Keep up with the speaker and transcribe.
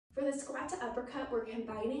the squat to uppercut, we're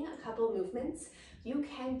combining a couple movements. You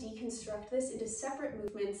can deconstruct this into separate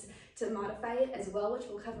movements to modify it as well, which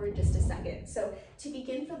we'll cover in just a second. So to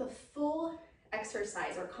begin for the full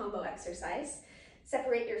exercise or combo exercise,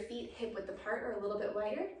 separate your feet hip width apart or a little bit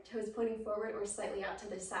wider, toes pointing forward or slightly out to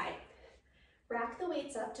the side. Rack the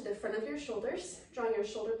weights up to the front of your shoulders, drawing your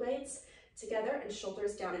shoulder blades together and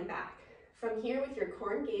shoulders down and back. From here, with your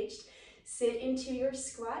core engaged, sit into your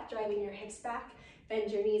squat, driving your hips back, bend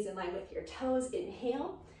your knees in line with your toes,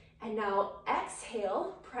 inhale, and now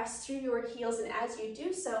exhale, press through your heels, and as you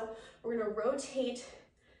do so, we're gonna rotate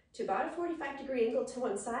to about a 45-degree angle to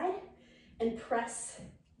one side and press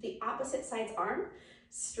the opposite side's arm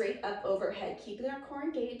straight up overhead, keeping our core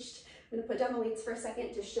engaged. I'm gonna put down the weights for a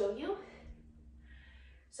second to show you.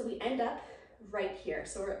 So we end up right here.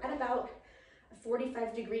 So we're at about a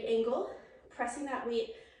 45-degree angle, pressing that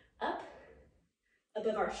weight up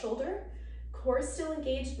above our shoulder. Core is still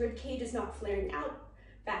engaged, rib cage is not flaring out,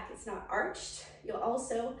 back is not arched. You'll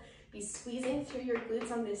also be squeezing through your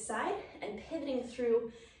glutes on this side and pivoting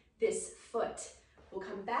through this foot. We'll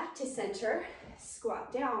come back to center,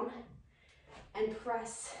 squat down, and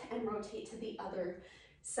press and rotate to the other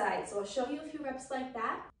side. So I'll show you a few reps like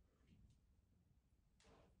that.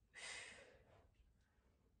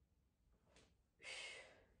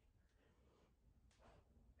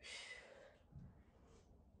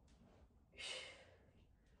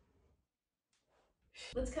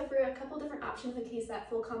 Let's cover a couple different options in case that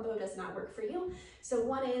full combo does not work for you. So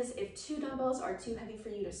one is if 2 dumbbells are too heavy for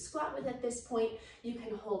you to squat with at this point, you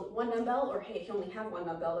can hold 1 dumbbell, or hey, if you only have 1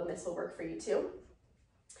 dumbbell, then this will work for you too.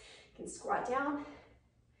 You can squat down.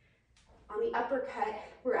 On the uppercut,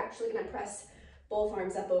 we're actually gonna press both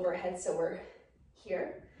arms up overhead, so we're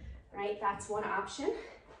here, right? That's one option.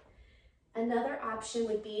 Another option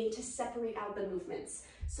would be to separate out the movements.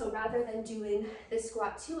 So rather than doing the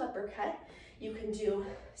squat to uppercut, you can do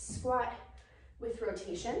squat with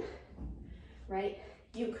rotation, right?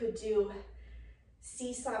 You could do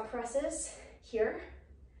seesaw presses here.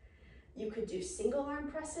 You could do single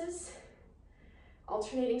arm presses,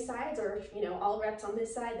 alternating sides, or all reps on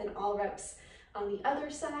this side, then all reps on the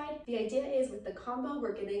other side. The idea is with the combo,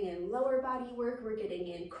 we're getting in lower body work, we're getting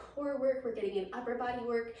in core work, we're getting in upper body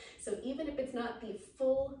work. So even if it's not the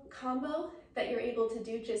full combo that you're able to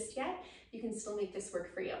do just yet, you can still make this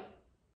work for you.